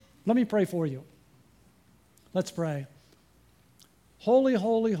Let me pray for you. Let's pray. Holy,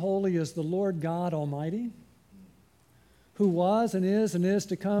 holy, holy is the Lord God Almighty, who was and is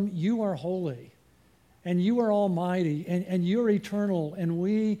to come. You are holy, and you are almighty, and you're eternal, and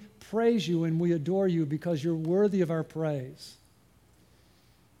we praise you and we adore you because you're worthy of our praise.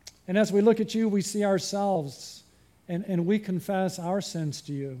 And as we look at you, we see ourselves, and we confess our sins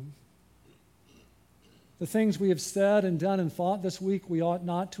to you. The things we have said and done and thought this week we ought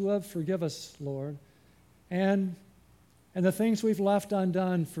not to have, forgive us, Lord. And the things we've left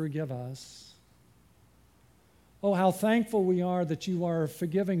undone, forgive us. Oh, how thankful we are that you are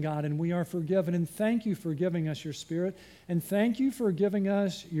forgiving, God, and we are forgiven. And thank you for giving us your Spirit. And thank you for giving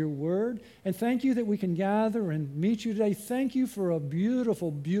us your word. And thank you that we can gather and meet you today. Thank you for a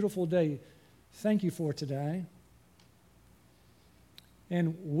beautiful, beautiful day. Thank you for today.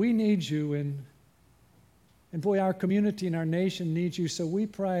 And we need you, and boy, our community and our nation needs you. So we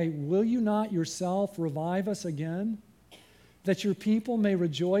pray, will you not yourself revive us again, that your people may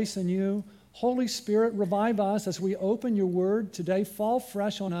rejoice in you? Holy Spirit, revive us as we open your word today. Fall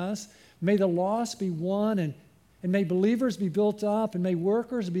fresh on us. May the lost be won, and may believers be built up, and may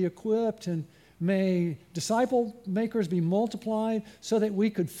workers be equipped, and may disciple makers be multiplied so that we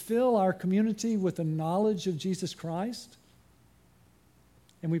could fill our community with the knowledge of Jesus Christ.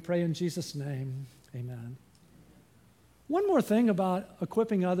 And we pray in Jesus' name, amen. One more thing about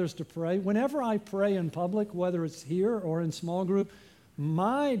equipping others to pray. Whenever I pray in public, whether it's here or in small group,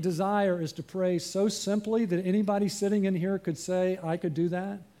 my desire is to pray so simply that anybody sitting in here could say, I could do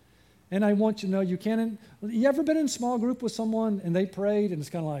that. And I want you to know you ever been in small group with someone and they prayed and it's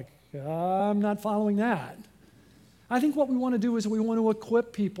kind of like, I'm not following that. I think what we want to do is we want to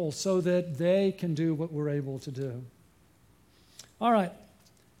equip people so that they can do what we're able to do. All right.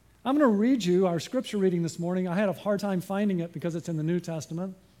 I'm going to read you our scripture reading this morning. I had a hard time finding it because it's in the New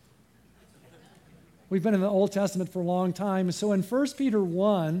Testament. We've been in the Old Testament for a long time. So in 1 Peter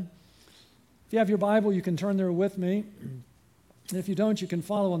 1, if you have your Bible, you can turn there with me. And if you don't, you can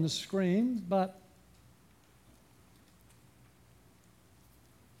follow on the screen. But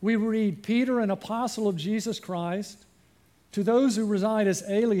we read, Peter, an apostle of Jesus Christ, to those who reside as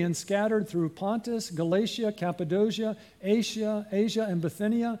aliens scattered through Pontus, Galatia, Cappadocia, Asia, and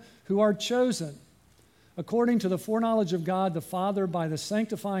Bithynia, who are chosen, according to the foreknowledge of God the Father, by the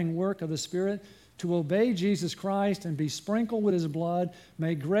sanctifying work of the Spirit, to obey Jesus Christ and be sprinkled with his blood.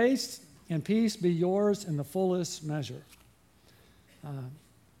 May grace and peace be yours in the fullest measure.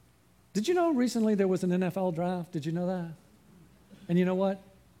 Did you know recently there was an NFL draft? Did you know that? And you know what?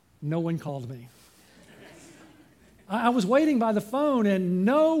 No one called me. I was waiting by the phone and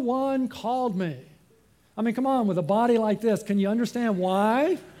no one called me. I mean, come on, with a body like this, can you understand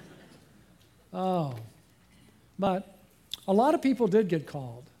why? Oh, but a lot of people did get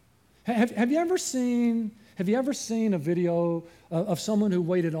called. Have you ever seen a video of someone who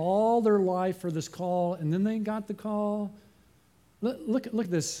waited all their life for this call and then they got the call? Look at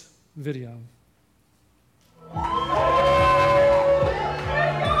this video.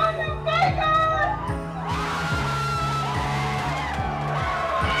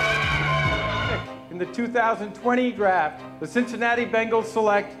 In the 2020 draft, the Cincinnati Bengals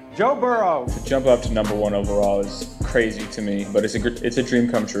select Joe Burrow. To jump up to number 1 overall is crazy to me, but it's a dream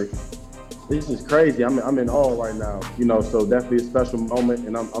come true. This is crazy. I'm in awe right now. So definitely a special moment,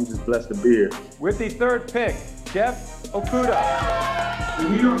 and I'm just blessed to be here. With the 3rd pick, Jeff Okudah. The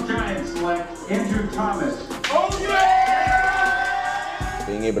New York Giants select Andrew Thomas. Oh yeah!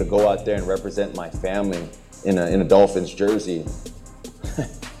 Being able to go out there and represent my family in a Dolphins jersey.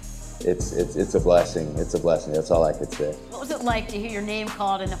 It's a blessing. It's a blessing. That's all I could say. What was it like to hear your name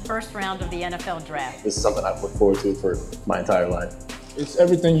called in the first round of the NFL draft? This is something I've looked forward to for my entire life. It's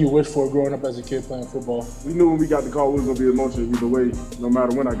everything you wish for growing up as a kid playing football. We knew when we got the call, we was going to be emotional either way, no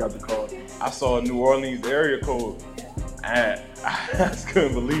matter when I got the call. I saw a New Orleans area code, and I just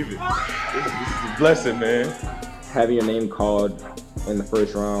couldn't believe it. This is a blessing, man. Having your name called in the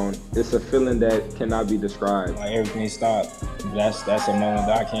first round, it's a feeling that cannot be described. Like everything stopped. That's a moment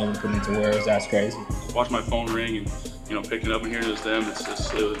that I can't even put into words. That's crazy. Watch my phone ring and picking up and hearing it's them.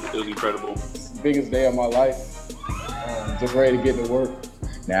 It was incredible. Biggest day of my life. Just ready to get to work.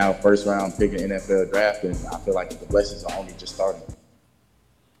 Now, first round pick in NFL draft, and I feel like the blessings are only just starting.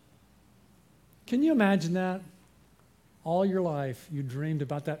 Can you imagine that? All your life you dreamed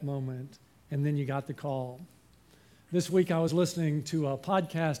about that moment, and then you got the call. This week I was listening to a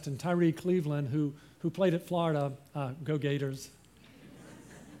podcast, and Tyree Cleveland, who played at Florida, go Gators.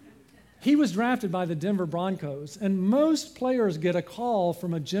 He was drafted by the Denver Broncos, and most players get a call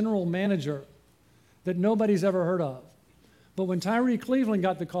from a general manager that nobody's ever heard of. But when Tyree Cleveland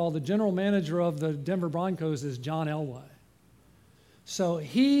got the call, the general manager of the Denver Broncos is John Elway. So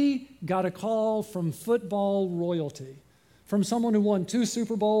he got a call from football royalty, from someone who won 2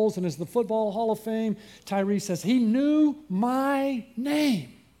 Super Bowls and is the Football Hall of Fame. Tyree says, he knew my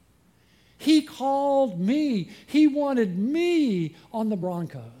name. He called me. He wanted me on the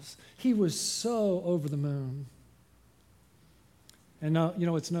Broncos. He was so over the moon. And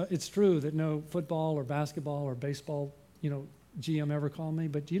it's true that no football or basketball or baseball, GM ever called me.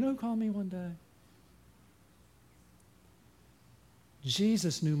 But do you know who called me one day?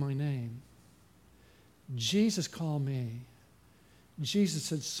 Jesus knew my name. Jesus called me. Jesus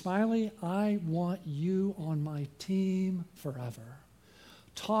said, Smiley, I want you on my team forever.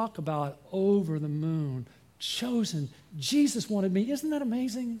 Talk about over the moon, chosen. Jesus wanted me. Isn't that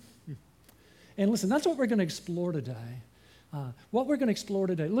amazing? And listen, that's what we're going to explore today.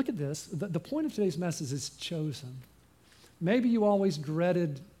 Look at this. The point of today's message is chosen. Maybe you always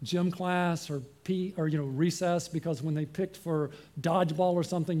dreaded gym class or recess because when they picked for dodgeball or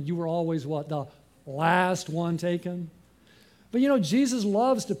something, you were always what? The last one taken. But Jesus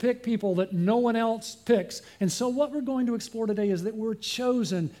loves to pick people that no one else picks. And so what we're going to explore today is that we're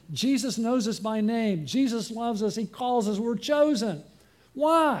chosen. Jesus knows us by name. Jesus loves us. He calls us. We're chosen.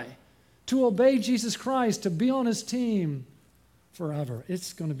 Why? To obey Jesus Christ, to be on his team forever.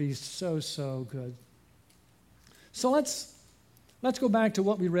 It's going to be so, so good. So let's go back to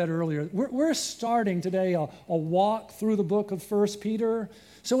what we read earlier. We're starting today a walk through the book of 1 Peter.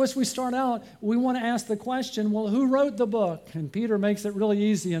 So as we start out, we want to ask the question, well, who wrote the book? And Peter makes it really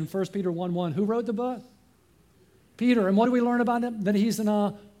easy in 1 Peter 1:1. Who wrote the book? Peter. And what do we learn about him? That he's an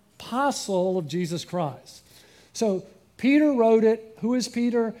apostle of Jesus Christ. So Peter wrote it. Who is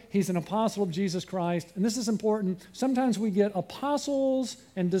Peter? He's an apostle of Jesus Christ. And this is important. Sometimes we get apostles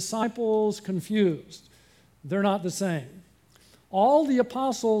and disciples confused. They're not the same. All the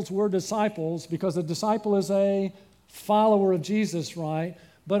apostles were disciples because a disciple is a follower of Jesus, right?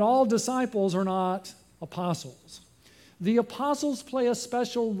 But all disciples are not apostles. The apostles play a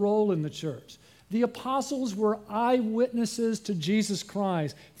special role in the church. The apostles were eyewitnesses to Jesus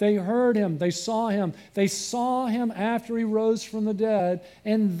Christ. They heard him. They saw him. They saw him after he rose from the dead,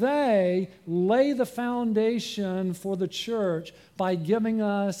 and they lay the foundation for the church by giving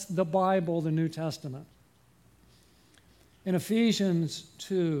us the Bible, the New Testament. In Ephesians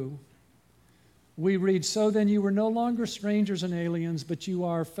 2, we read, so then you were no longer strangers and aliens, but you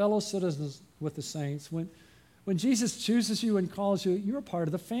are fellow citizens with the saints. When Jesus chooses you and calls you, you're a part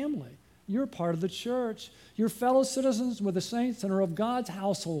of the family. You're a part of the church. You're fellow citizens with the saints and are of God's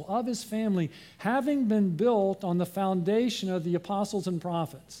household, of his family, having been built on the foundation of the apostles and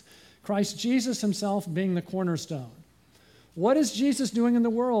prophets, Christ Jesus himself being the cornerstone. What is Jesus doing in the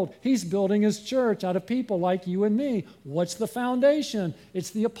world? He's building his church out of people like you and me. What's the foundation?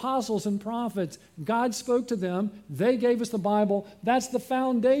 It's the apostles and prophets. God spoke to them. They gave us the Bible. That's the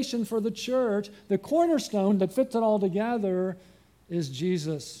foundation for the church. The cornerstone that fits it all together is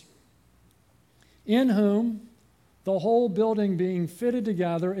Jesus, in whom the whole building being fitted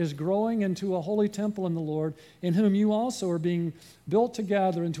together is growing into a holy temple in the Lord, in whom you also are being built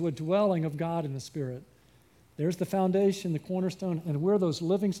together into a dwelling of God in the Spirit. There's the foundation, the cornerstone, and we're those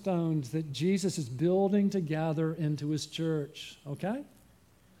living stones that Jesus is building together into his church, okay?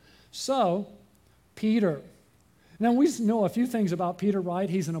 So, Peter. Now, we know a few things about Peter, right?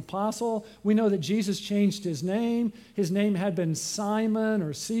 He's an apostle. We know that Jesus changed his name. His name had been Simon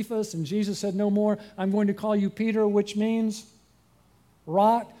or Cephas, and Jesus said, no more, I'm going to call you Peter, which means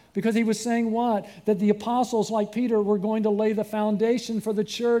rock. Because he was saying what? That the apostles like Peter were going to lay the foundation for the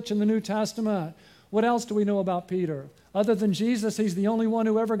church in the New Testament. What else do we know about Peter? Other than Jesus, he's the only one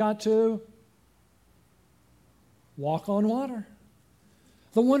who ever got to walk on water.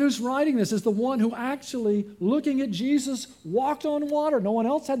 The one who's writing this is the one who actually, looking at Jesus, walked on water. No one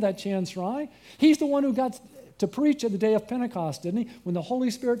else had that chance, right? He's the one who got to preach at the day of Pentecost, didn't he? When the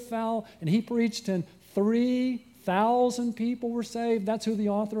Holy Spirit fell and he preached and 3,000 people were saved. That's who the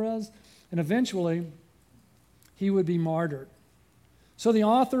author is. And eventually, he would be martyred. So the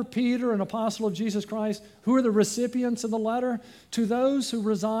author, Peter, an apostle of Jesus Christ, who are the recipients of the letter? To those who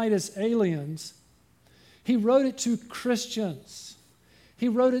reside as aliens. He wrote it to Christians. He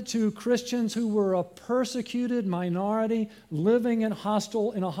wrote it to Christians who were a persecuted minority living in a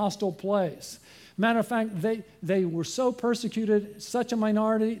hostile place. Matter of fact, they were so persecuted, such a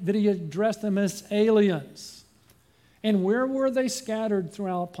minority, that he addressed them as aliens. And where were they scattered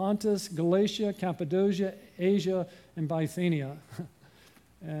throughout Pontus, Galatia, Cappadocia, Asia, and Bithynia?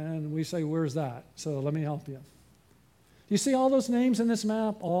 And we say, where's that? So let me help you. You see all those names in this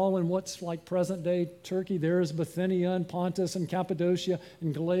map, all in what's like present-day Turkey? There's Bithynia and Pontus and Cappadocia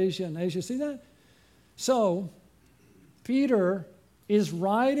and Galatia and Asia. See that? So, Peter is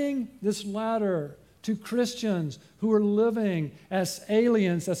writing this letter to Christians who are living as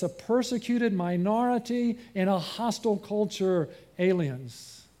aliens, as a persecuted minority in a hostile culture,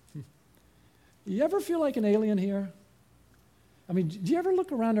 aliens. You ever feel like an alien here? I mean, do you ever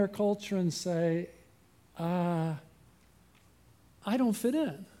look around our culture and say, I don't fit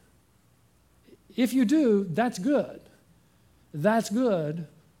in? If you do, that's good. That's good.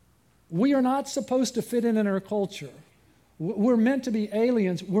 We are not supposed to fit in our culture. We're meant to be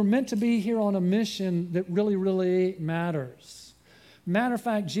aliens. We're meant to be here on a mission that really, really matters. Matter of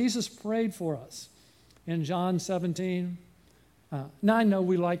fact, Jesus prayed for us in John 17. Now, I know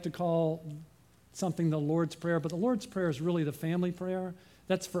we like to call something the Lord's Prayer, but the Lord's Prayer is really the family prayer.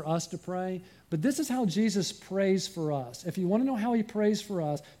 That's for us to pray. But this is how Jesus prays for us. If you want to know how he prays for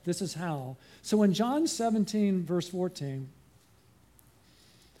us, this is how. So in John 17, verse 14,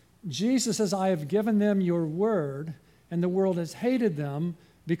 Jesus says, I have given them your word, and the world has hated them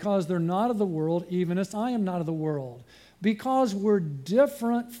because they're not of the world, even as I am not of the world. Because we're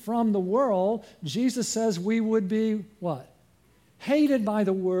different from the world, Jesus says we would be what? Hated by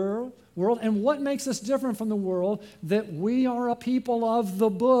the world. And what makes us different from the world? That we are a people of the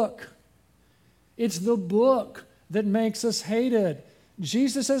book. It's the book that makes us hated.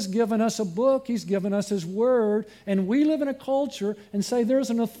 Jesus has given us a book. He's given us his word. And we live in a culture and say there's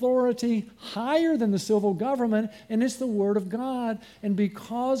an authority higher than the civil government, and it's the word of God. And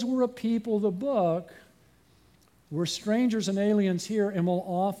because we're a people of the book, we're strangers and aliens here and will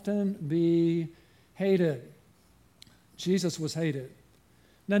often be hated. Jesus was hated.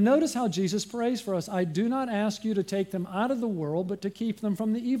 Now notice how Jesus prays for us. I do not ask you to take them out of the world, but to keep them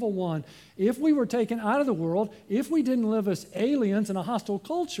from the evil one. If we were taken out of the world, if we didn't live as aliens in a hostile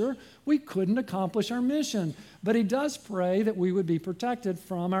culture, we couldn't accomplish our mission. But he does pray that we would be protected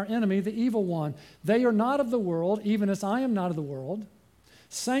from our enemy, the evil one. They are not of the world, even as I am not of the world.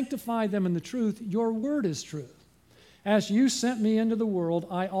 Sanctify them in the truth. Your word is truth. As you sent me into the world,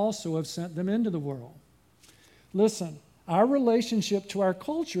 I also have sent them into the world. Listen. Our relationship to our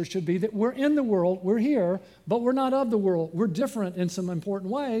culture should be that we're in the world, we're here, but we're not of the world. We're different in some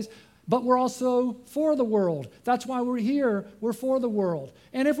important ways, but we're also for the world. That's why we're here, we're for the world.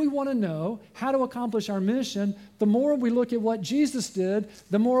 And if we want to know how to accomplish our mission, the more we look at what Jesus did,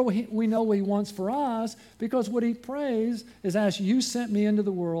 the more we know what he wants for us, because what he prays is, as you sent me into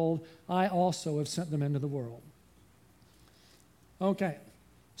the world, I also have sent them into the world. Okay,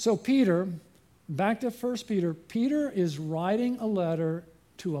 so Peter... Back to 1 Peter. Peter is writing a letter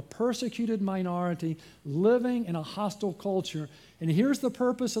to a persecuted minority living in a hostile culture. And here's the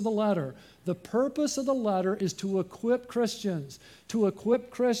purpose of the letter. The purpose of the letter is to equip Christians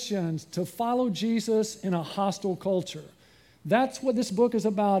to follow Jesus in a hostile culture. That's what this book is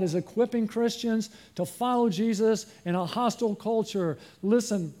about, is equipping Christians to follow Jesus in a hostile culture.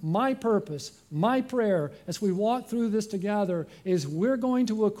 Listen, my purpose, my prayer as we walk through this together is we're going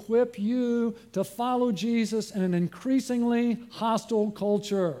to equip you to follow Jesus in an increasingly hostile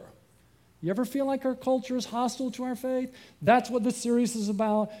culture. You ever feel like our culture is hostile to our faith? That's what this series is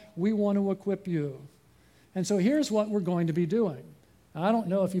about. We want to equip you. And so here's what we're going to be doing. I don't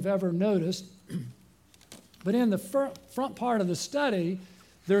know if you've ever noticed, but in the front part of the study,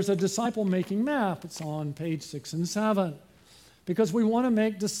 there's a disciple-making map. It's on page 6 and 7. Because we want to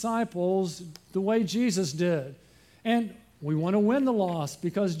make disciples the way Jesus did. And we want to win the lost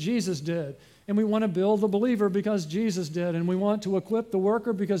because Jesus did. And we want to build the believer because Jesus did. And we want to equip the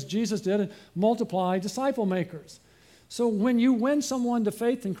worker because Jesus did, and multiply disciple makers. So when you win someone to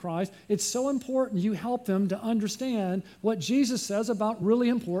faith in Christ, it's so important you help them to understand what Jesus says about really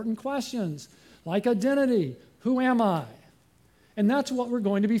important questions. Like identity, who am I? And that's what we're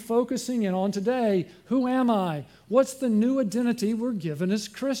going to be focusing in on today. Who am I? What's the new identity we're given as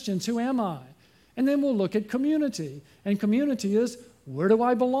Christians? Who am I? And then we'll look at community. And community is, where do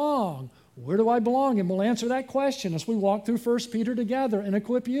I belong? Where do I belong? And we'll answer that question as we walk through 1 Peter together and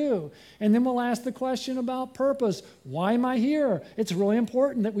equip you. And then we'll ask the question about purpose. Why am I here? It's really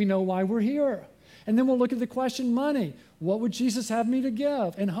important that we know why we're here. And then we'll look at the question money. What would Jesus have me to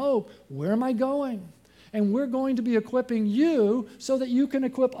give? And hope. Where am I going? And we're going to be equipping you so that you can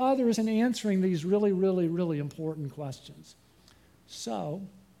equip others in answering these really, really, really important questions. So,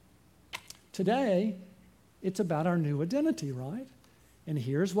 today, it's about our new identity, right? And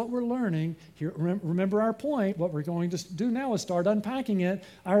here's what we're learning. Here, remember our point. What we're going to do now is start unpacking it.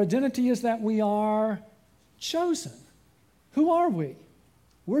 Our identity is that we are chosen. Who are we?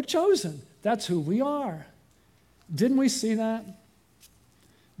 We're chosen. That's who we are. Didn't we see that?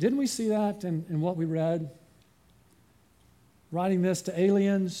 Didn't we see that in what we read? Writing this to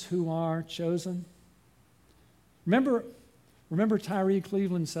aliens who are chosen. Remember Tyree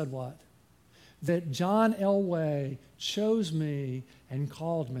Cleveland said what? That John Elway chose me and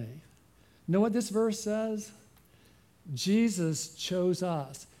called me. Know what this verse says? Jesus chose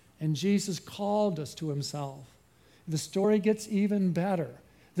us, and Jesus called us to himself. The story gets even better.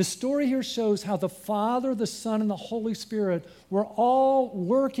 The story here shows how the Father, the Son, and the Holy Spirit were all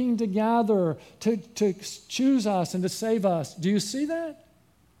working together to choose us and to save us. Do you see that?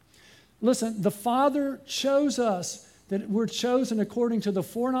 Listen, the Father chose us, that we're chosen according to the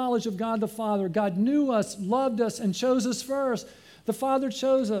foreknowledge of God the Father. God knew us, loved us, and chose us first. The Father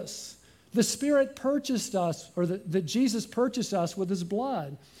chose us. The Spirit purchased us, or that Jesus purchased us with his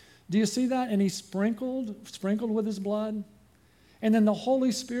blood. Do you see that? And he sprinkled with his blood. And then the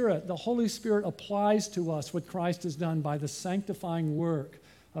Holy Spirit applies to us what Christ has done by the sanctifying work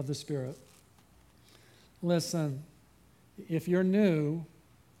of the Spirit. Listen, if you're new,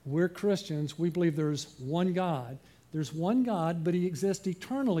 we're Christians. We believe there's one God. There's one God, but he exists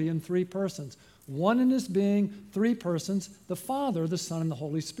eternally in three persons. One in his being, three persons, the Father, the Son, and the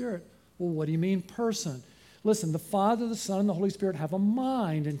Holy Spirit. Well, what do you mean person? Listen, the Father, the Son, and the Holy Spirit have a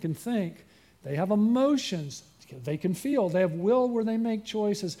mind and can think. They have emotions. They can feel. They have will where they make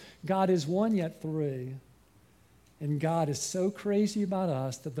choices. God is one, yet three. And God is so crazy about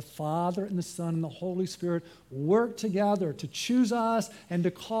us that the Father and the Son and the Holy Spirit work together to choose us and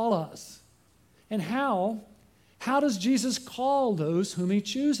to call us. And how? How does Jesus call those whom he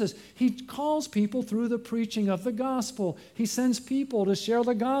chooses? He calls people through the preaching of the gospel. He sends people to share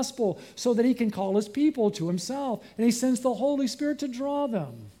the gospel so that he can call his people to himself. And he sends the Holy Spirit to draw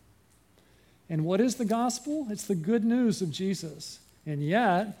them. And what is the gospel? It's the good news of Jesus. And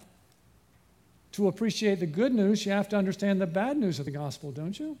yet, to appreciate the good news, you have to understand the bad news of the gospel,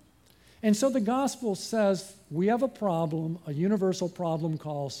 don't you? And so the gospel says we have a problem, a universal problem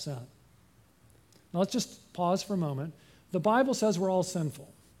called sin. Now let's just pause for a moment. The Bible says we're all sinful.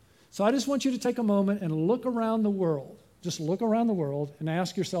 So I just want you to take a moment and look around the world. Just look around the world and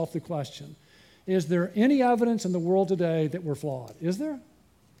ask yourself the question, is there any evidence in the world today that we're flawed? Is there?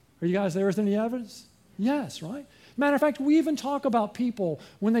 Are you guys there? Is there any evidence? Yes, right? Matter of fact, we even talk about people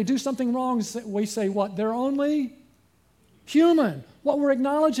when they do something wrong, we say what? They're only human. What we're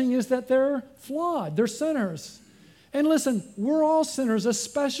acknowledging is that they're flawed. They're sinners. And listen, we're all sinners,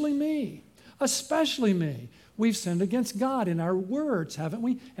 especially me. Especially me. We've sinned against God in our words, haven't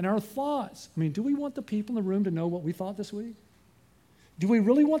we? And our thoughts. I mean, do we want the people in the room to know what we thought this week? Do we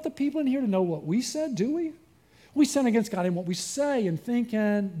really want the people in here to know what we said? Do we? We sin against God in what we say and think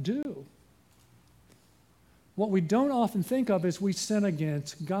and do. What we don't often think of is we sin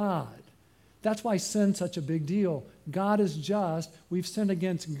against God. That's why sin's such a big deal. God is just. We've sinned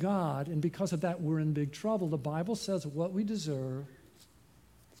against God, and because of that, we're in big trouble. The Bible says what we deserve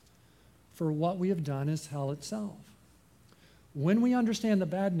for what we have done is hell itself. When we understand the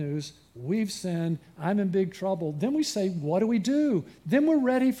bad news, we've sinned, I'm in big trouble, then we say, what do we do? Then we're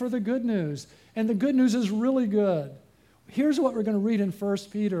ready for the good news. And the good news is really good. Here's what we're going to read in 1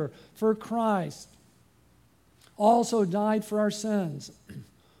 Peter. For Christ also died for our sins,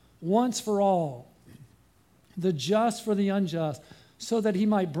 once for all, the just for the unjust, so that he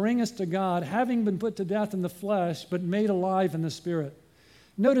might bring us to God, having been put to death in the flesh, but made alive in the Spirit.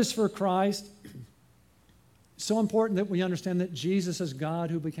 Notice for Christ, so important that we understand that Jesus is God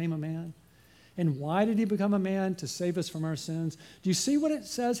who became a man. And why did he become a man? To save us from our sins. Do you see what it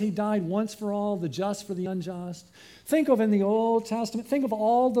says? He died once for all, the just for the unjust. Think of in the Old Testament, think of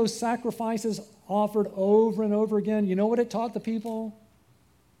all those sacrifices offered over and over again. You know what it taught the people?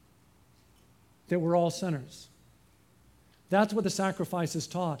 That we're all sinners. That's what the sacrifices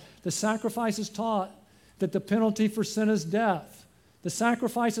taught. The sacrifices taught that the penalty for sin is death. The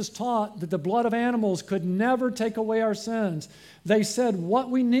sacrifices taught that the blood of animals could never take away our sins. They said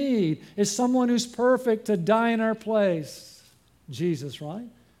what we need is someone who's perfect to die in our place. Jesus, right?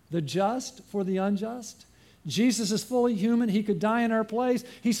 The just for the unjust. Jesus is fully human. He could die in our place.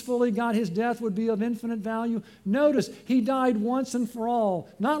 He's fully God. His death would be of infinite value. Notice, he died once and for all,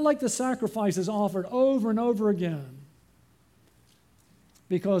 not like the sacrifices offered over and over again.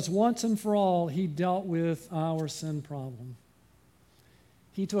 Because once and for all, he dealt with our sin problem.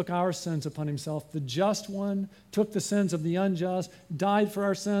 He took our sins upon himself. The just one took the sins of the unjust, died for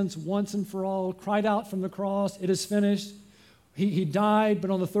our sins once and for all, cried out from the cross, it is finished. He died, but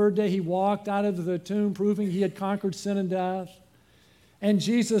on the third day he walked out of the tomb, proving he had conquered sin and death. And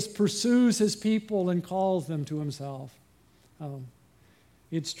Jesus pursues his people and calls them to himself.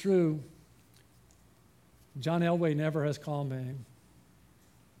 It's true. John Elway never has called me.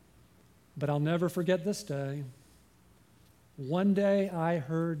 But I'll never forget this day. One day I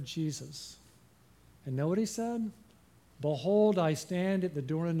heard Jesus. And know what he said? Behold, I stand at the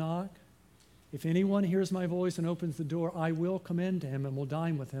door and knock. If anyone hears my voice and opens the door, I will come in to him and will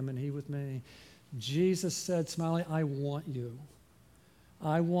dine with him and he with me. Jesus said, Smiley, I want you.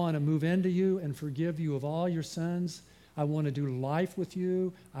 I want to move into you and forgive you of all your sins. I want to do life with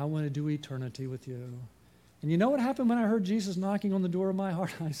you. I want to do eternity with you. And you know what happened when I heard Jesus knocking on the door of my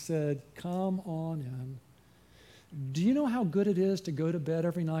heart? I said, come on in. Do you know how good it is to go to bed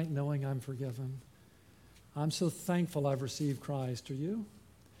every night knowing I'm forgiven? I'm so thankful I've received Christ. Are you?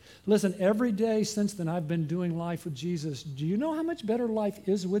 Listen, every day since then I've been doing life with Jesus. Do you know how much better life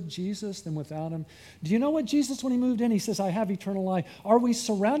is with Jesus than without him? Do you know what Jesus, when he moved in, he says, I have eternal life. Are we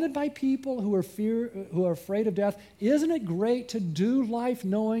surrounded by people who are afraid of death? Isn't it great to do life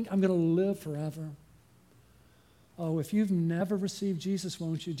knowing I'm going to live forever? Oh, if you've never received Jesus,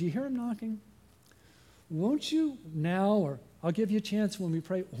 won't you? Do you hear him knocking? Won't you now, or I'll give you a chance when we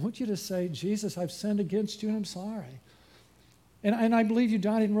pray, won't you just say, Jesus, I've sinned against you and I'm sorry. And I believe you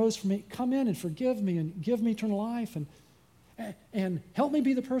died and rose for me. Come in and forgive me and give me eternal life and help me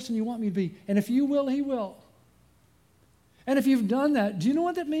be the person you want me to be. And if you will, he will. And if you've done that, do you know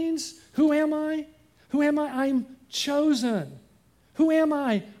what that means? Who am I? Who am I? I'm chosen. Who am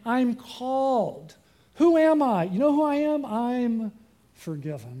I? I'm called. Who am I? You know who I am? I'm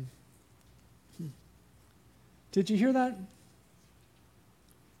forgiven. Did you hear that?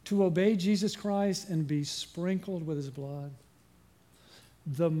 To obey Jesus Christ and be sprinkled with his blood.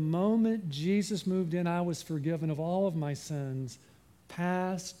 The moment Jesus moved in, I was forgiven of all of my sins,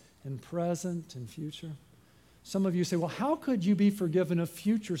 past and present and future. Some of you say, well, how could you be forgiven of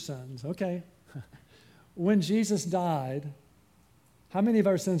future sins? Okay. When Jesus died, how many of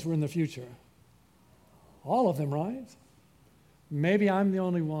our sins were in the future? All of them, right? Maybe I'm the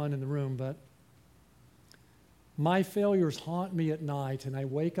only one in the room, but my failures haunt me at night, and I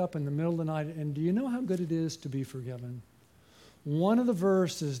wake up in the middle of the night, and do you know how good it is to be forgiven? One of the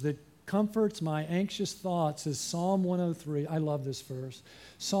verses that comforts my anxious thoughts is Psalm 103. I love this verse.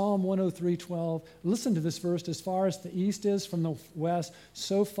 Psalm 103:12. Listen to this verse. As far as the east is from the west,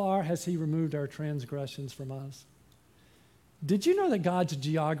 so far has he removed our transgressions from us. Did you know that God's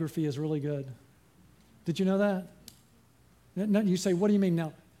geography is really good? Did you know that? You say, what do you mean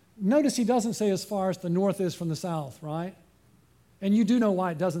now? Notice he doesn't say as far as the north is from the south, right? And you do know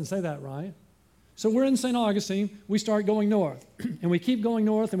why it doesn't say that, right? So we're in St. Augustine, we start going north, and we keep going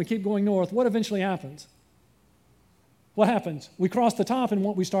north, and we keep going north. What eventually happens? What happens? We cross the top, and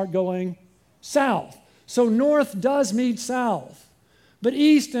we start going south. So north does meet south, but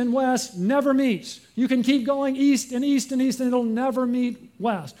east and west never meets. You can keep going east and east and east, and it'll never meet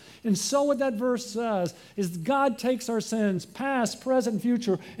west. And so what that verse says is God takes our sins, past, present, and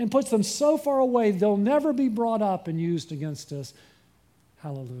future, and puts them so far away they'll never be brought up and used against us.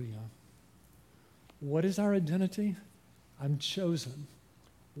 Hallelujah. What is our identity? I'm chosen.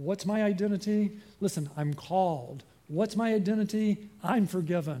 What's my identity? Listen, I'm called. What's my identity? I'm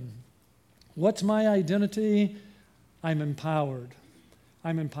forgiven. What's my identity? I'm empowered.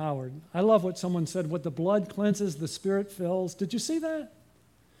 I'm empowered. I love what someone said, what the blood cleanses, the Spirit fills. Did you see that?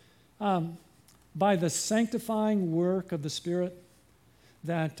 By the sanctifying work of the Spirit,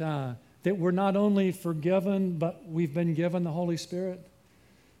 that we're not only forgiven, but we've been given the Holy Spirit.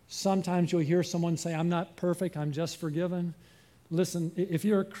 Sometimes you'll hear someone say, I'm not perfect, I'm just forgiven. Listen, if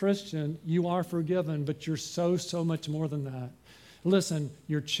you're a Christian, you are forgiven, but you're so much more than that. Listen,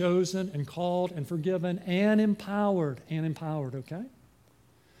 you're chosen and called and forgiven and empowered, okay?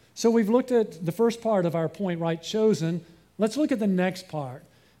 So we've looked at the first part of our point, right? Chosen. Let's look at the next part.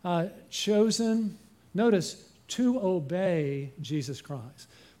 Chosen, notice, to obey Jesus Christ.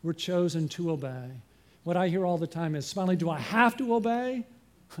 We're chosen to obey. What I hear all the time is, Smiley, do I have to obey?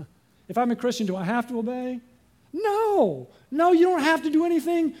 If I'm a Christian, do I have to obey? No, you don't have to do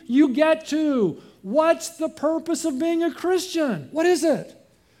anything. You get to. What's the purpose of being a Christian? What is it?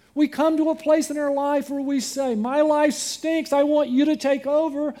 We come to a place in our life where we say, my life stinks. I want you to take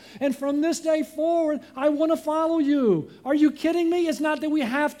over. And from this day forward, I want to follow you. Are you kidding me? It's not that we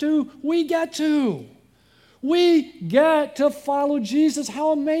have to. We get to. We get to follow Jesus.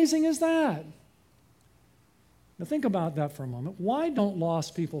 How amazing is that? Now think about that for a moment. Why don't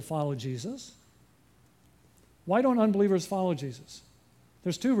lost people follow Jesus? Why don't unbelievers follow Jesus?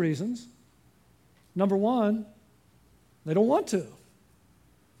 There's two reasons. Number one, they don't want to.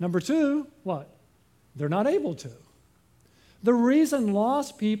 Number two, what? They're not able to. The reason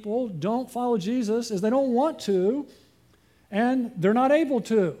lost people don't follow Jesus is they don't want to, and they're not able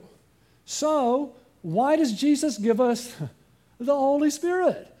to. So Why does Jesus give us the Holy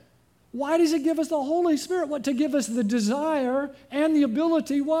Spirit? Why does he give us the Holy Spirit? What? To give us the desire and the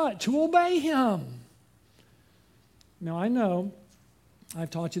ability, what? To obey him. Now, I know I've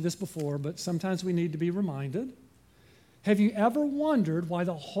taught you this before, but sometimes we need to be reminded. Have you ever wondered why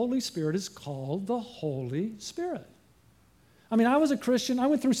the Holy Spirit is called the Holy Spirit? I mean, I was a Christian. I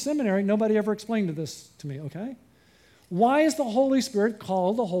went through seminary. Nobody ever explained this to me, okay? Why is the Holy Spirit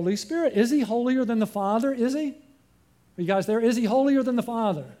called the Holy Spirit? Is he holier than the Father? Is he? Are you guys there? Is he holier than the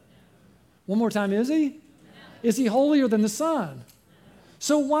Father? One more time, is he? Is he holier than the Son?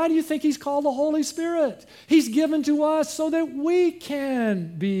 So why do you think he's called the Holy Spirit? He's given to us so that we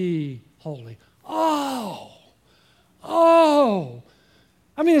can be holy. Oh!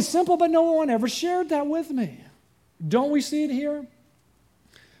 I mean, it's simple, but no one ever shared that with me. Don't we see it here?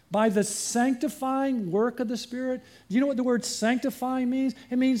 By the sanctifying work of the Spirit. Do you know what the word sanctifying means?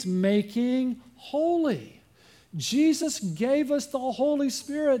 It means making holy. Jesus gave us the Holy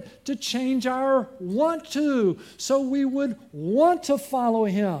Spirit to change our want to, so we would want to follow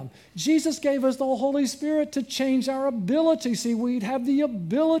him. Jesus gave us the Holy Spirit to change our ability. See, we'd have the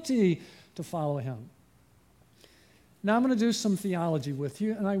ability to follow him. Now I'm going to do some theology with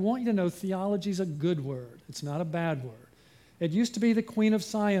you, and I want you to know theology is a good word. It's not a bad word. It used to be the queen of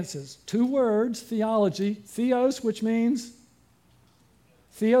sciences. 2 words, theology. Theos, which means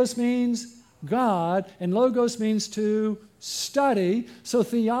God, and logos means to study. So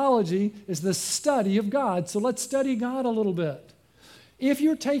theology is the study of God. So let's study God a little bit. If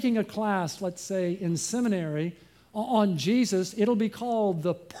you're taking a class, let's say in seminary, on Jesus, it'll be called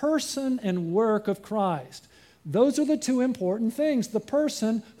the person and work of Christ. Those are the 2 important things. The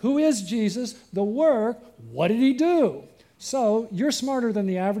person, who is Jesus? The work, what did he do? So you're smarter than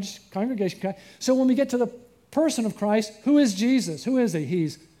the average congregation. So when we get to the person of Christ, who is Jesus? Who is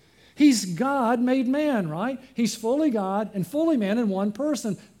he? He's God made man, right? He's fully God and fully man in one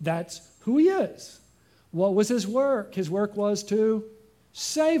person. That's who he is. What was his work? His work was to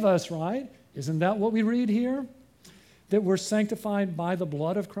save us, right? Isn't that what we read here? That we're sanctified by the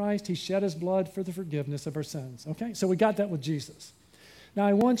blood of Christ. He shed his blood for the forgiveness of our sins. Okay, so we got that with Jesus. Now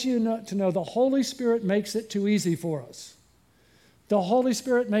I want you to know the Holy Spirit makes it too easy for us. The Holy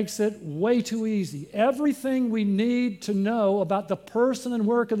Spirit makes it way too easy. Everything we need to know about the person and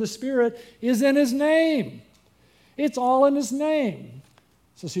work of the Spirit is in his name. It's all in his name.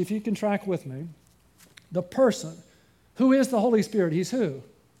 So see if you can track with me. The person. Who is the Holy Spirit? He's who?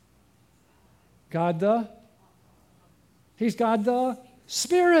 He's God the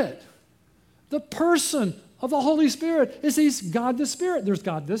Spirit. The person of the Holy Spirit is he's God the Spirit. There's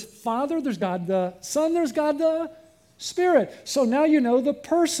God the Father, there's God the Son, there's God the Spirit. So now you know the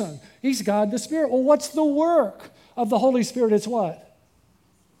person. He's God the Spirit. Well, what's the work of the Holy Spirit? It's what?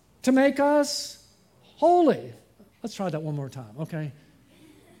 To make us holy. Let's try that one more time, okay?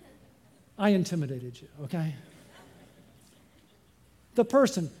 I intimidated you, okay? The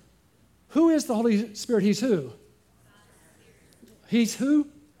person. Who is the Holy Spirit? He's who? He's who?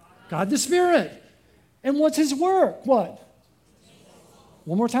 God the Spirit. And what's his work? What?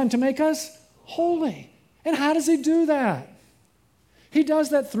 One more time, to make us holy. And how does he do that? He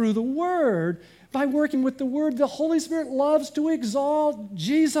does that through the Word. By working with the Word, the Holy Spirit loves to exalt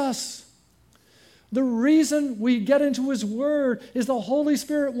Jesus. The reason we get into his Word is the Holy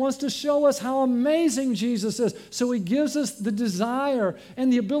Spirit wants to show us how amazing Jesus is. So he gives us the desire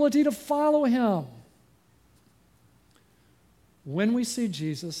and the ability to follow him. When we see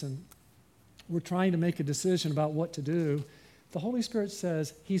Jesus and we're trying to make a decision about what to do, the Holy Spirit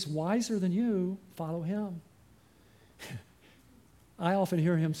says, he's wiser than you, follow him. I often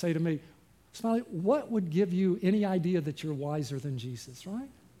hear him say to me, Smiley, what would give you any idea that you're wiser than Jesus, right?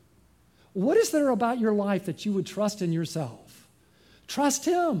 What is there about your life that you would trust in yourself? Trust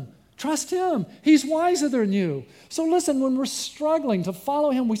him. Trust him. He's wiser than you. So listen, when we're struggling to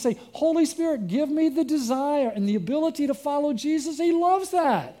follow him, we say, Holy Spirit, give me the desire and the ability to follow Jesus. He loves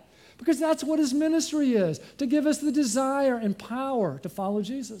that because that's what his ministry is, to give us the desire and power to follow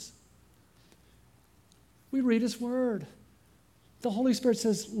Jesus. We read his word. The Holy Spirit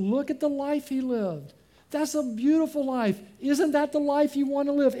says, look at the life he lived. That's a beautiful life. Isn't that the life you want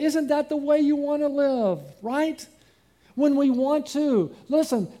to live? Isn't that the way you want to live, right? When we want to,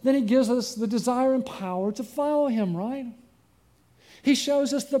 listen, then he gives us the desire and power to follow him, right? He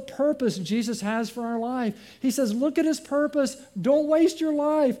shows us the purpose Jesus has for our life. He says, look at his purpose. Don't waste your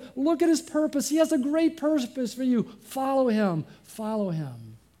life. Look at his purpose. He has a great purpose for you. Follow him. Follow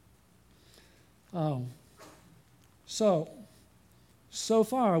him. Oh. So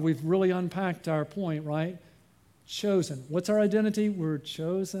far, we've really unpacked our point, right? Chosen. What's our identity? We're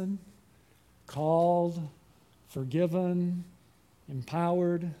chosen, called, forgiven,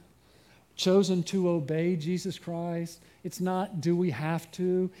 empowered, chosen to obey Jesus Christ. It's not, do we have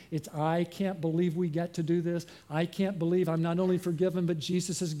to? It's, I can't believe we get to do this. I can't believe I'm not only forgiven, but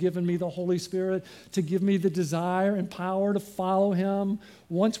Jesus has given me the Holy Spirit to give me the desire and power to follow him.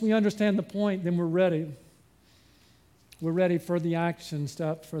 Once we understand the point, then we're ready. We're ready for the action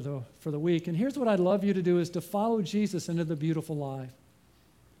step for the week. And here's what I'd love you to do is to follow Jesus into the beautiful life.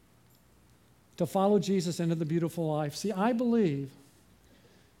 To follow Jesus into the beautiful life. See, I believe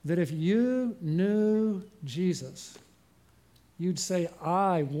that if you knew Jesus, you'd say,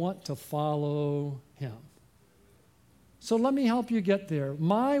 I want to follow him. So let me help you get there.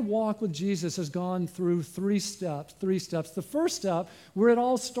 My walk with Jesus has gone through three steps. The first step, where it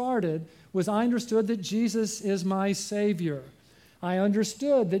all started, was I understood that Jesus is my Savior. I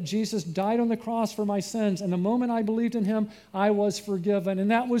understood that Jesus died on the cross for my sins, and the moment I believed in him, I was forgiven, and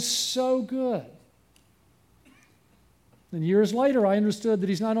that was so good. And years later, I understood that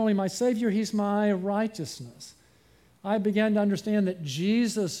he's not only my Savior, he's my righteousness. I began to understand that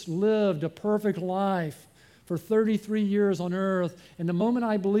Jesus lived a perfect life for 33 years on earth. And the moment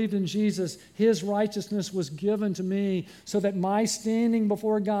I believed in Jesus, his righteousness was given to me so that my standing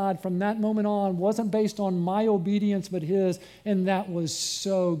before God from that moment on wasn't based on my obedience but his. And that was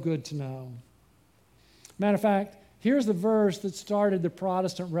so good to know. Matter of fact, here's the verse that started the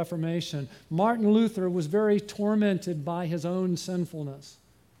Protestant Reformation. Martin Luther was very tormented by his own sinfulness.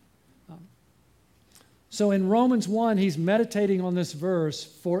 So in Romans 1, he's meditating on this verse,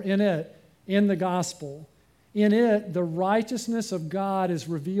 for in it, in the gospel, in it, the righteousness of God is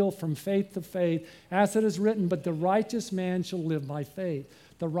revealed from faith to faith, as it is written, but the righteous man shall live by faith.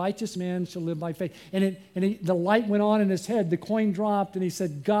 The righteous man shall live by faith. The light went on in his head, the coin dropped, and he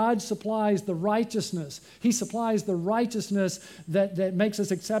said, God supplies the righteousness. He supplies the righteousness that makes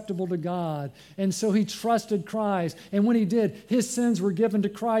us acceptable to God. And so he trusted Christ. And when he did, his sins were given to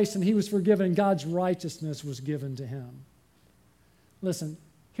Christ, and he was forgiven, and God's righteousness was given to him. Listen,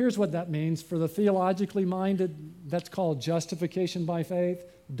 here's what that means. For the theologically minded, that's called justification by faith.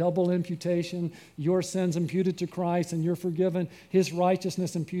 Double imputation, your sins imputed to Christ and you're forgiven, his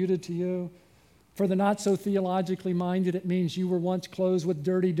righteousness imputed to you. For the not so theologically minded, it means you were once clothed with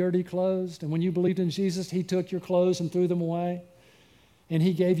dirty, dirty clothes, and when you believed in Jesus, he took your clothes and threw them away. And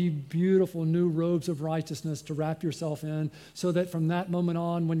he gave you beautiful new robes of righteousness to wrap yourself in, so that from that moment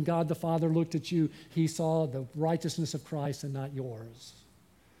on, when God the Father looked at you, he saw the righteousness of Christ and not yours.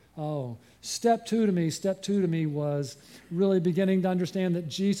 Oh, step two to me was really beginning to understand that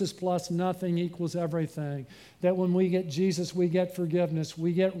Jesus plus nothing equals everything. That when we get Jesus, we get forgiveness,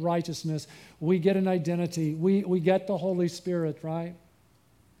 we get righteousness, we get an identity, we get the Holy Spirit, right?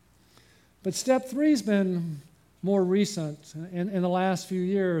 But step three's been more recent in the last few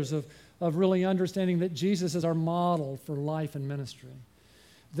years of really understanding that Jesus is our model for life and ministry.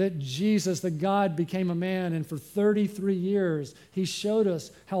 That Jesus, that God became a man, and for 33 years, he showed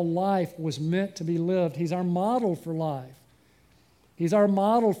us how life was meant to be lived. He's our model for life. He's our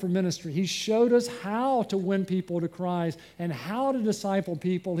model for ministry. He showed us how to win people to Christ and how to disciple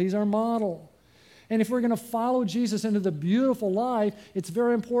people. He's our model. And if we're going to follow Jesus into the beautiful life, it's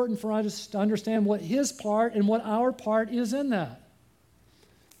very important for us to understand what his part and what our part is in that.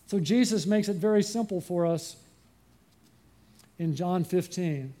 So Jesus makes it very simple for us. In John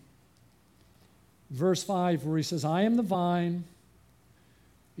 15, verse 5, where he says, I am the vine,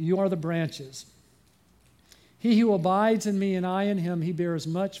 you are the branches. He who abides in me and I in him, he bears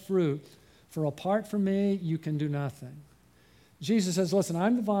much fruit, for apart from me, you can do nothing. Jesus says, listen,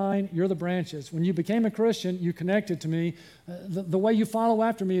 I'm the vine, you're the branches. When you became a Christian, you connected to me. The way you follow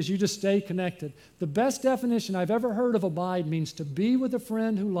after me is you just stay connected. The best definition I've ever heard of abide means to be with a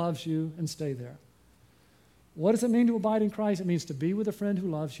friend who loves you and stay there. What does it mean to abide in Christ? It means to be with a friend who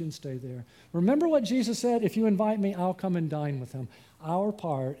loves you and stay there. Remember what Jesus said? If you invite me, I'll come and dine with him. Our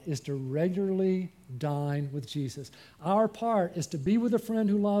part is to regularly dine with Jesus. Our part is to be with a friend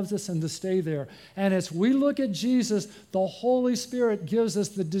who loves us and to stay there. And as we look at Jesus, the Holy Spirit gives us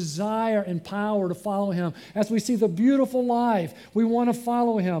the desire and power to follow him. As we see the beautiful life, we want to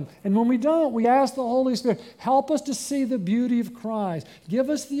follow him. And when we don't, we ask the Holy Spirit, help us to see the beauty of Christ. Give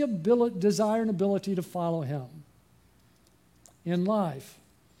us the desire and ability to follow him in life.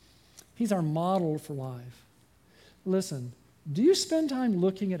 He's our model for life. Listen, do you spend time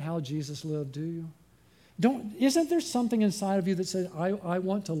looking at how Jesus lived? Do you? Isn't there something inside of you that says, I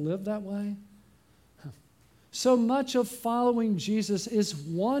want to live that way? So much of following Jesus is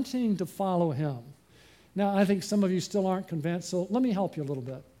wanting to follow him. Now, I think some of you still aren't convinced, so let me help you a little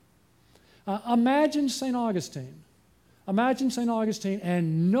bit. Imagine St. Augustine. Imagine St. Augustine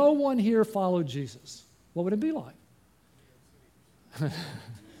and no one here followed Jesus. What would it be like?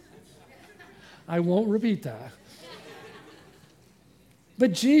 I won't repeat that.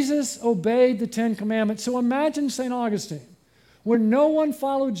 But Jesus obeyed the 10 Commandments. So imagine St. Augustine, where no one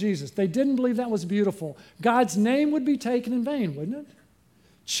followed Jesus. They didn't believe that was beautiful. God's name would be taken in vain, wouldn't it?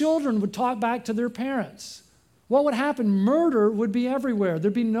 Children would talk back to their parents. What would happen? Murder would be everywhere.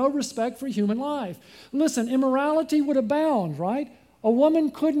 There'd be no respect for human life. Listen, immorality would abound, right? A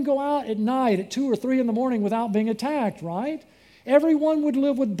woman couldn't go out at night at 2 or 3 in the morning without being attacked, right? Everyone would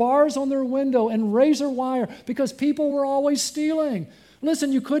live with bars on their window and razor wire because people were always stealing.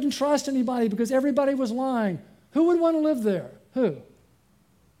 Listen, you couldn't trust anybody because everybody was lying. Who would want to live there? Who?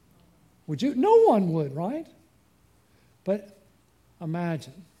 Would you? No one would, right? But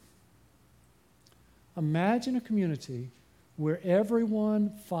imagine a community where everyone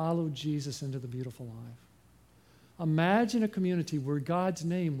followed Jesus into the beautiful life. Imagine a community where God's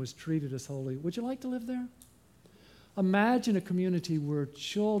name was treated as holy. Would you like to live there? Imagine a community where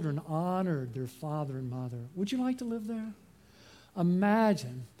children honored their father and mother. Would you like to live there?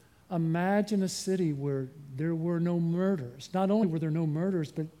 Imagine a city where there were no murders. Not only were there no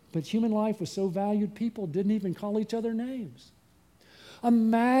murders, but human life was so valued, people didn't even call each other names.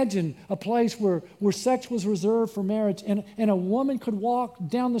 Imagine a place where sex was reserved for marriage and a woman could walk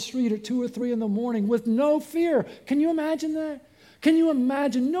down the street at 2 or 3 in the morning with no fear. Can you imagine that? Can you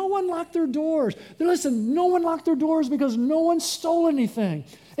imagine? No one locked their doors. Listen, no one locked their doors because no one stole anything.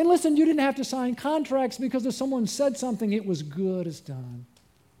 And listen, you didn't have to sign contracts because if someone said something, it was good as done.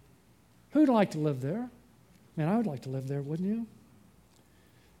 Who'd like to live there? Man, I would like to live there, wouldn't you?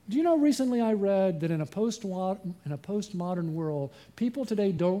 Do you know, recently I read that in a postmodern world, people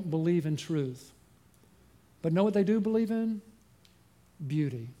today don't believe in truth. But know what they do believe in?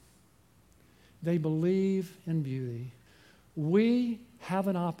 Beauty. They believe in beauty. We have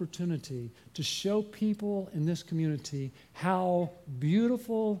an opportunity to show people in this community how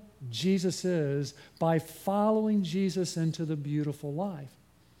beautiful Jesus is by following Jesus into the beautiful life.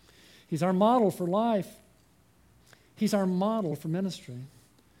 He's our model for life. He's our model for ministry.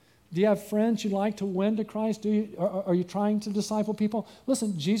 Do you have friends you'd like to win to Christ? Are you trying to disciple people?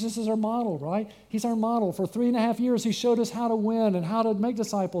 Listen, Jesus is our model, right? He's our model. For 3.5 years, he showed us how to win and how to make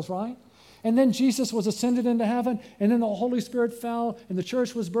disciples, right? And then Jesus was ascended into heaven, and then the Holy Spirit fell, and the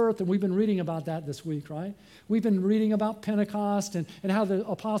church was birthed, and we've been reading about that this week, right? We've been reading about Pentecost and how the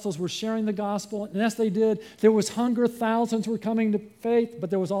apostles were sharing the gospel, and as they did, there was hunger, thousands were coming to faith, but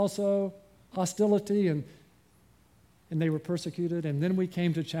there was also hostility, and they were persecuted, and then we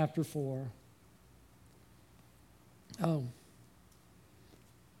came to chapter 4. Oh.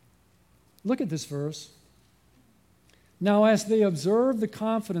 Look at this verse. Now, as they observed the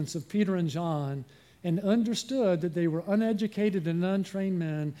confidence of Peter and John and understood that they were uneducated and untrained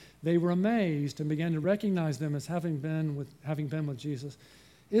men, they were amazed and began to recognize them as having been with Jesus.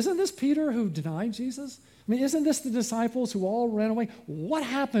 Isn't this Peter who denied Jesus? I mean, isn't this the disciples who all ran away? What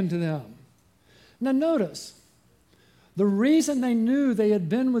happened to them? Now, notice, the reason they knew they had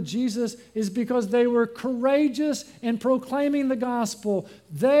been with Jesus is because they were courageous in proclaiming the gospel.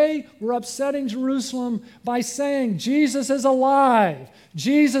 They were upsetting Jerusalem by saying, Jesus is alive.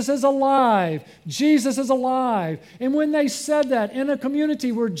 Jesus is alive. Jesus is alive. And when they said that in a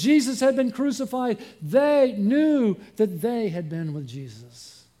community where Jesus had been crucified, they knew that they had been with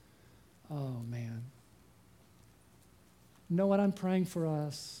Jesus. Oh, man. You know what I'm praying for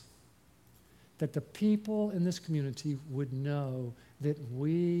us? That the people in this community would know that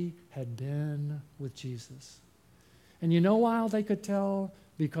we had been with Jesus. And you know why they could tell?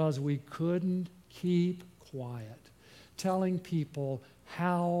 Because we couldn't keep quiet, telling people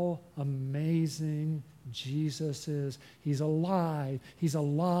how amazing Jesus is. He's alive. He's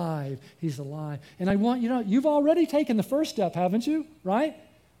alive. He's alive. And I want, you've already taken the first step, haven't you? Right?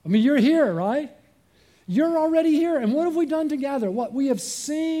 I mean, you're here, right? You're already here. And what have we done together? What? We have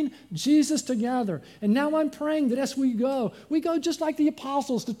seen Jesus together. And now I'm praying that as we go just like the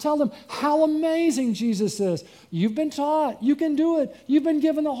apostles to tell them how amazing Jesus is. You've been taught. You can do it. You've been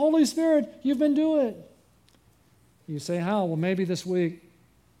given the Holy Spirit. You've been doing it. You say, how? Well, maybe this week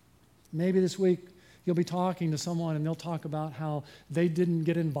you'll be talking to someone and they'll talk about how they didn't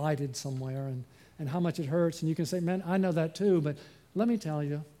get invited somewhere and how much it hurts. And you can say, man, I know that too, but let me tell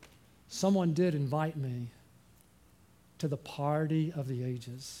you, someone did invite me to the party of the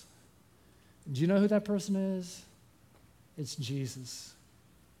ages. Do you know who that person is? It's Jesus.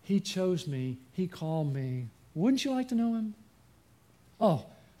 He chose me. He called me. Wouldn't you like to know him? Oh,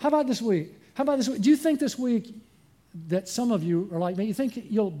 how about this week? Do you think this week that some of you are like me? You think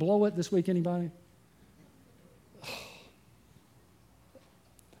you'll blow it this week, anybody?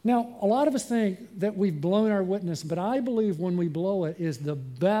 Now, a lot of us think that we've blown our witness, but I believe when we blow it is the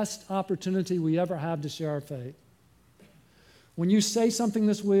best opportunity we ever have to share our faith. When you say something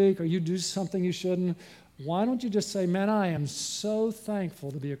this week or you do something you shouldn't, why don't you just say, man, I am so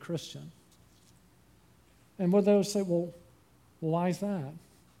thankful to be a Christian. And what they'll say, well, why is that?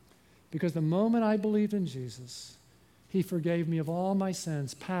 Because the moment I believed in Jesus, he forgave me of all my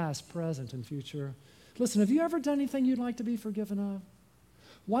sins, past, present, and future. Listen, have you ever done anything you'd like to be forgiven of?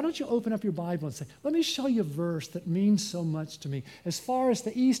 Why don't you open up your Bible and say, let me show you a verse that means so much to me. As far as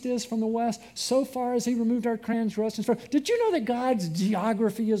the east is from the west, so far as he removed our transgressions. Did you know that God's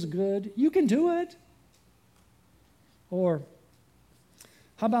geography is good? You can do it. Or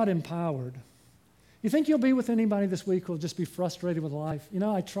how about empowered? You think you'll be with anybody this week who will just be frustrated with life? You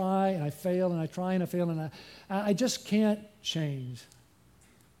know, I try and I fail and I try and I fail and I just can't change.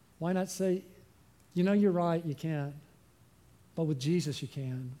 Why not say, you know, you're right, you can't. But with Jesus, you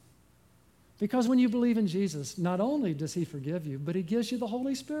can. Because when you believe in Jesus, not only does he forgive you, but he gives you the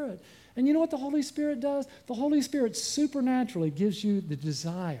Holy Spirit. And you know what the Holy Spirit does? The Holy Spirit supernaturally gives you the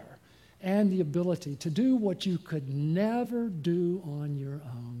desire and the ability to do what you could never do on your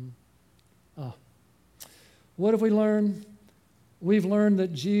own. Oh. What have we learned? We've learned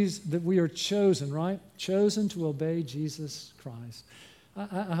that we are chosen, right? Chosen to obey Jesus Christ.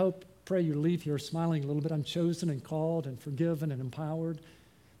 I hope, pray you leave here smiling a little bit. I'm chosen and called and forgiven and empowered.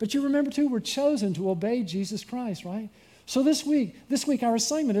 But you remember too, we're chosen to obey Jesus Christ, right? So this week our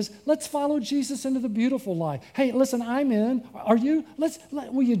assignment is let's follow Jesus into the beautiful life. Hey, listen, I'm in. Are you?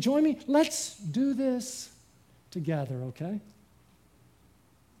 Will you join me? Let's do this together, okay?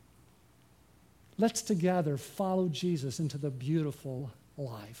 Let's together follow Jesus into the beautiful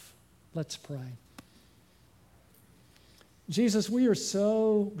life. Let's pray. Jesus, we are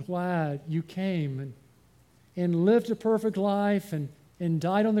so glad you came and lived a perfect life and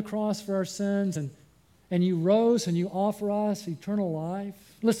died on the cross for our sins and you rose and you offer us eternal life.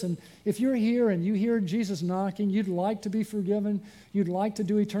 Listen, if you're here and you hear Jesus knocking, you'd like to be forgiven, you'd like to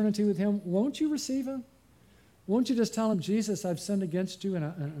do eternity with him, won't you receive him? Won't you just tell him, Jesus, I've sinned against you and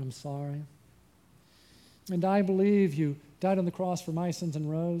I'm sorry. And I believe you died on the cross for my sins and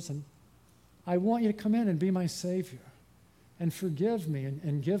rose, and I want you to come in and be my Savior and forgive me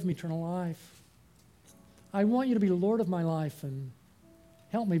and give me eternal life. I want you to be Lord of my life and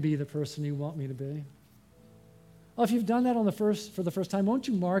help me be the person you want me to be. Well, if you've done that for the first time, won't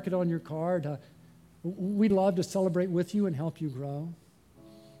you mark it on your card? We'd love to celebrate with you and help you grow.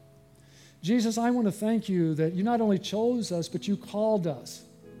 Jesus, I want to thank you that you not only chose us, but you called us.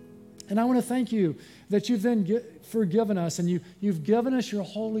 And I want to thank you that you've then forgiven us and you've given us your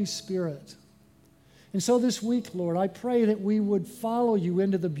Holy Spirit. And so this week, Lord, I pray that we would follow you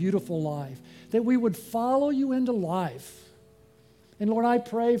into the beautiful life, that we would follow you into life. And Lord, I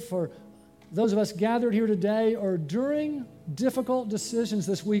pray for those of us gathered here today or during difficult decisions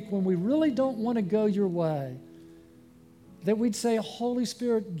this week when we really don't want to go your way, that we'd say, Holy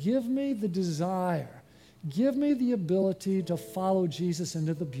Spirit, give me the desire, give me the ability to follow Jesus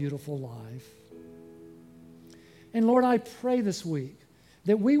into the beautiful life. And Lord, I pray this week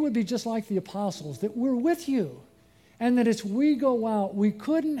that we would be just like the apostles, that we're with you, and that as we go out, we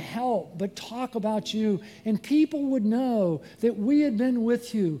couldn't help but talk about you, and people would know that we had been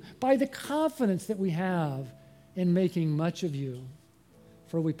with you by the confidence that we have in making much of you.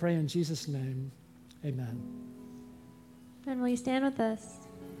 For we pray in Jesus' name, amen. And will you stand with us?